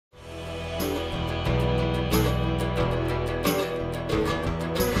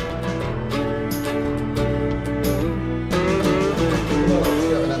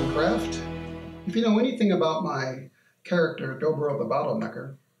If you know anything about my character, Doboro the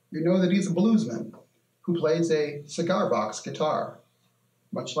Bottlenecker, you know that he's a bluesman who plays a cigar box guitar,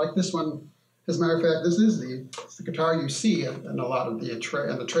 much like this one. As a matter of fact, this is the guitar you see in a lot of the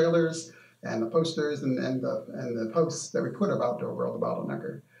trailers and the posters and the posts that we put about Doboro the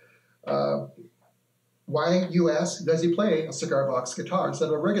Bottlenecker. Why, you ask, does he play a cigar box guitar instead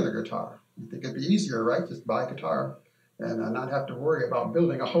of a regular guitar? You think it'd be easier, right? Just buy a guitar and not have to worry about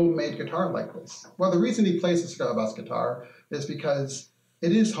building a homemade guitar like this. Well, the reason he plays a cigar box guitar is because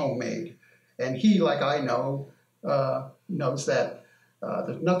it is homemade. And he, like I know, knows that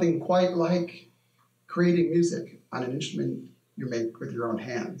there's nothing quite like creating music on an instrument you make with your own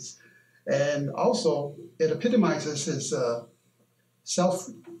hands. And also, it epitomizes his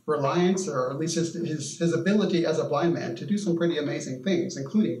self-reliance, or at least his ability as a blind man to do some pretty amazing things,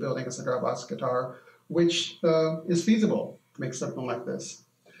 including building a cigar box guitar, which is feasible to make something like this.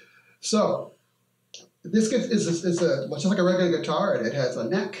 So, this is just like a regular guitar. It has a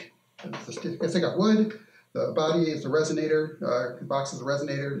neck. It's like a wood. The body is the resonator. The box is the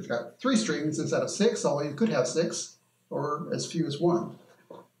resonator. It's got 3 strings instead of 6, although you could have 6, or as few as 1.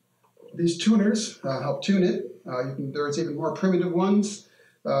 These tuners help tune it. There's even more primitive ones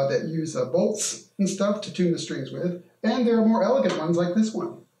that use bolts and stuff to tune the strings with. And there are more elegant ones like this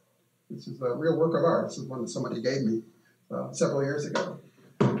one. This is a real work of art. This is one that somebody gave me several years ago.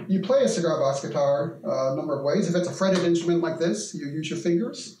 You play a cigar box guitar a number of ways. If it's a fretted instrument like this, you use your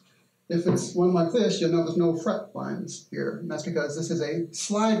fingers. If it's one like this, you'll know there's no fret lines here. And that's because this is a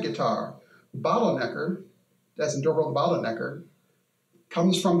slide guitar. Bottlenecker, as in Doboro the Bottlenecker,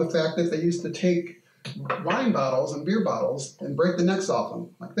 comes from the fact that they used to take wine bottles and beer bottles and break the necks off them,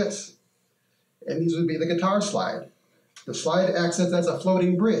 like this. And these would be the guitar slide. The slide acts as a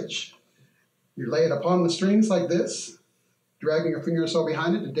floating bridge. You lay it upon the strings like this, dragging your finger or so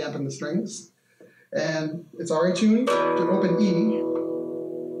behind it to dampen the strings. And it's already tuned to open E.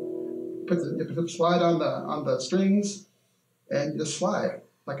 You put the slide on the strings, and you just slide,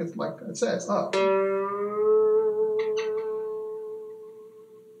 like it says, up.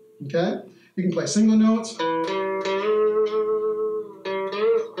 Okay? You can play single notes, or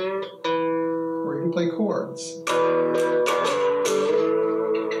you can play chords.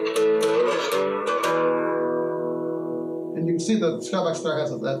 And you can see the cigar box guitar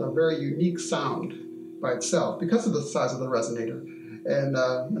has a very unique sound by itself because of the size of the resonator and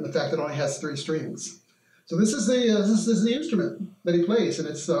the fact that it only has 3 strings. So this is the instrument that he plays, and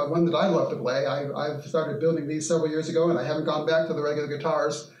it's one that I love to play. I've started building these several years ago, and I haven't gone back to the regular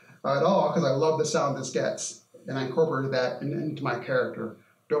guitars at all because I love the sound this gets, and I incorporated that into my character,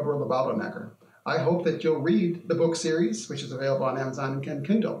 Doboro the Bottlenecker. I hope that you'll read the book series, which is available on Amazon and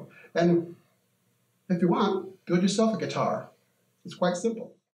Kindle. And if you want, build yourself a guitar. It's quite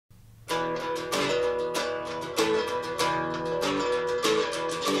simple.